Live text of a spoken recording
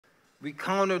We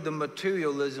counter the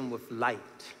materialism with light.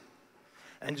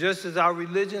 And just as our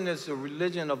religion is a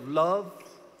religion of love,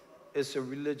 it's a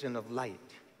religion of light.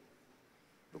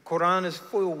 The Quran is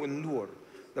full with nur.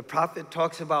 The Prophet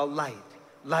talks about light,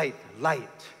 light,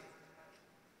 light.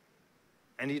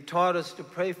 And he taught us to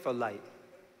pray for light.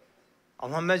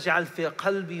 Allahumma ij'al fi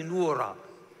qalbi nura.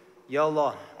 Ya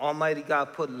Allah, Almighty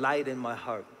God, put light in my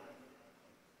heart.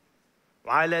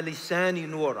 Wa ala lisani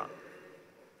nura.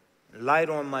 Light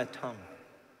on my tongue.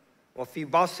 Wa fi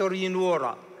basari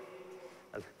nura.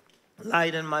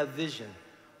 Light in my vision.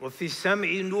 Wa fi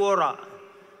sam'i nura.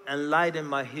 And light in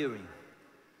my hearing.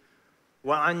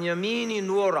 Wa an yamini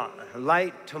nura.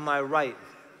 Light to my right.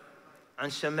 An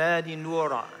shamadi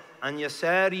nura. An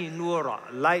yasari nura.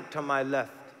 Light to my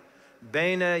left.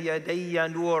 Baina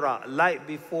yadayya nura, light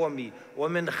before me. Wa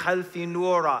min khalfi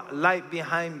nura, light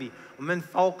behind me. Wa min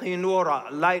fawqi nura,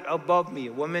 light above me.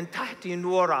 Wa min tahti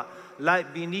nura,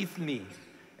 light beneath me.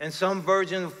 In some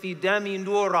versions, fi dami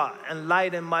nura, and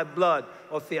light in my blood.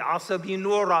 Or fi asabi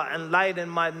nura, and light in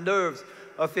my nerves.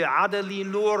 Or fi adali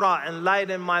nura, and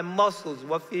light in my muscles.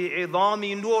 Wa fi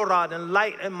idami nura, and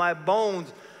light in my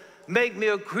bones. Make me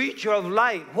a creature of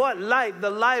light. What light? The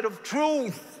light of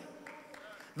truth.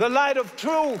 The light of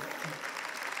truth,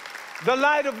 the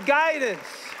light of guidance,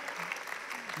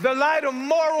 the light of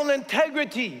moral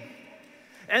integrity,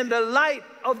 and the light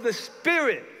of the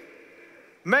Spirit.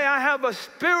 May I have a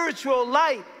spiritual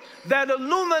light that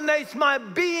illuminates my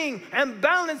being and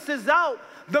balances out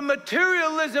the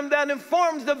materialism that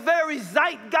informs the very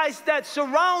zeitgeist that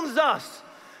surrounds us.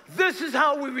 This is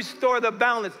how we restore the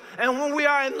balance. And when we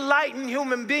are enlightened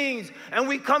human beings and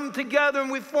we come together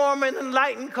and we form an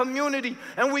enlightened community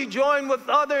and we join with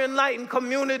other enlightened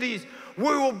communities, we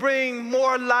will bring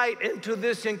more light into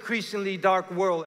this increasingly dark world.